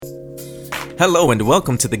Hello and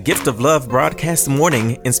welcome to the Gift of Love broadcast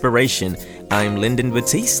morning inspiration. I'm Lyndon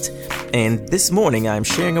Batiste, and this morning I'm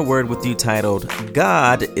sharing a word with you titled,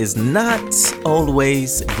 God is not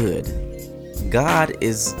always good. God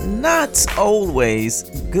is not always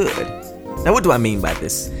good. Now, what do I mean by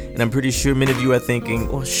this? And I'm pretty sure many of you are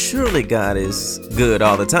thinking, well, surely God is good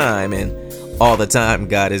all the time, and all the time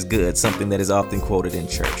God is good, something that is often quoted in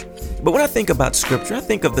church. But when I think about scripture, I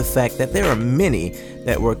think of the fact that there are many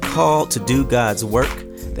that were called to do God's work,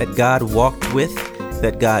 that God walked with,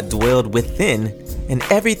 that God dwelled within, and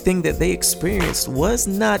everything that they experienced was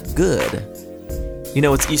not good. You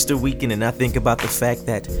know, it's Easter weekend, and I think about the fact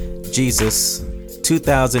that Jesus,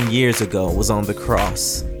 2,000 years ago, was on the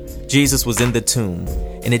cross. Jesus was in the tomb,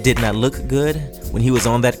 and it did not look good. When he was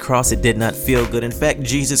on that cross, it did not feel good. In fact,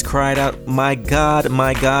 Jesus cried out, my God,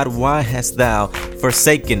 why hast thou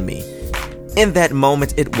forsaken me?" In that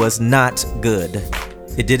moment, it was not good.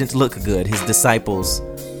 It didn't look good. His disciples,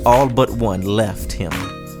 all but one, left him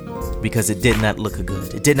because it did not look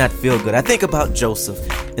good. It did not feel good. I think about Joseph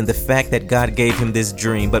and the fact that God gave him this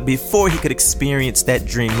dream, but before he could experience that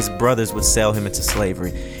dream, his brothers would sell him into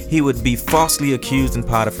slavery. He would be falsely accused in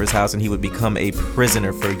Potiphar's house, and he would become a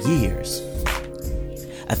prisoner for years.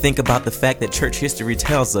 I think about the fact that church history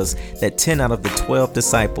tells us that 10 out of the 12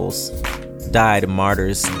 disciples died a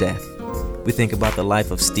martyr's death. We think about the life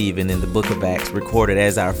of Stephen in the book of Acts, recorded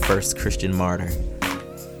as our first Christian martyr.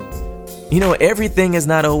 You know, everything is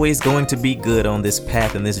not always going to be good on this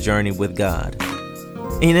path and this journey with God.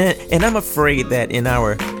 And I'm afraid that in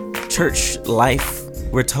our church life,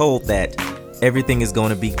 we're told that everything is going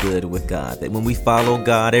to be good with God. That when we follow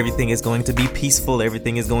God, everything is going to be peaceful,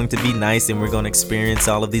 everything is going to be nice, and we're going to experience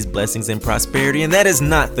all of these blessings and prosperity. And that is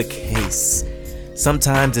not the case.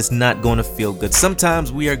 Sometimes it's not going to feel good.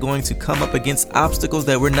 Sometimes we are going to come up against obstacles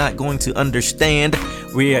that we're not going to understand.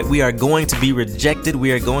 We are going to be rejected.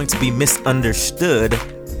 We are going to be misunderstood.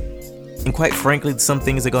 And quite frankly, some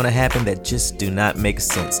things are going to happen that just do not make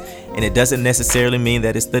sense. And it doesn't necessarily mean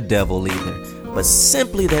that it's the devil either, but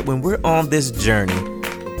simply that when we're on this journey,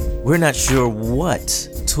 we're not sure what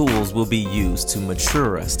tools will be used to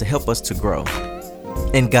mature us, to help us to grow.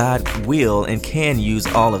 And God will and can use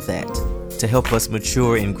all of that to help us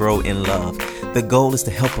mature and grow in love. The goal is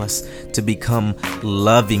to help us to become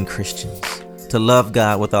loving Christians, to love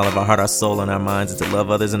God with all of our heart, our soul, and our minds, and to love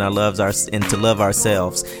others and to love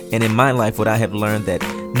ourselves. And in my life, what I have learned that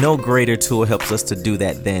no greater tool helps us to do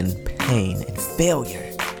that than pain and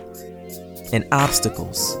failure and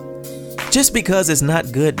obstacles. Just because it's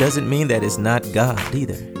not good doesn't mean that it's not God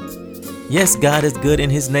either. Yes, God is good in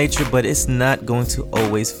his nature, but it's not going to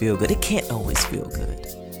always feel good. It can't always feel good.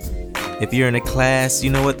 If you're in a class,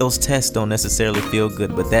 you know what? Those tests don't necessarily feel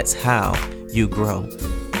good, but that's how you grow.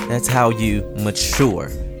 That's how you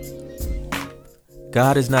mature.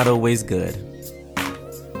 God is not always good.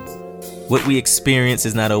 What we experience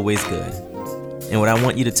is not always good. And what I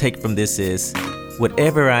want you to take from this is,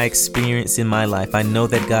 whatever I experience in my life, I know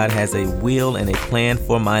that God has a will and a plan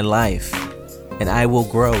for my life. And I will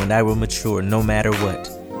grow and I will mature no matter what.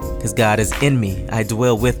 Because God is in me. I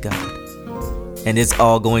dwell with God. And it's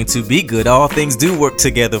all going to be good. All things do work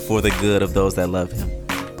together for the good of those that love him.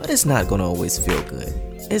 But it's not going to always feel good.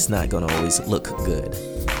 It's not going to always look good.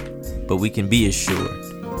 But we can be assured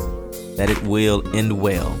that it will end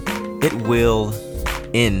well. It will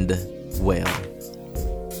end well.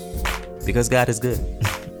 Because God is good.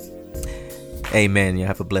 Amen. You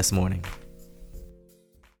have a blessed morning.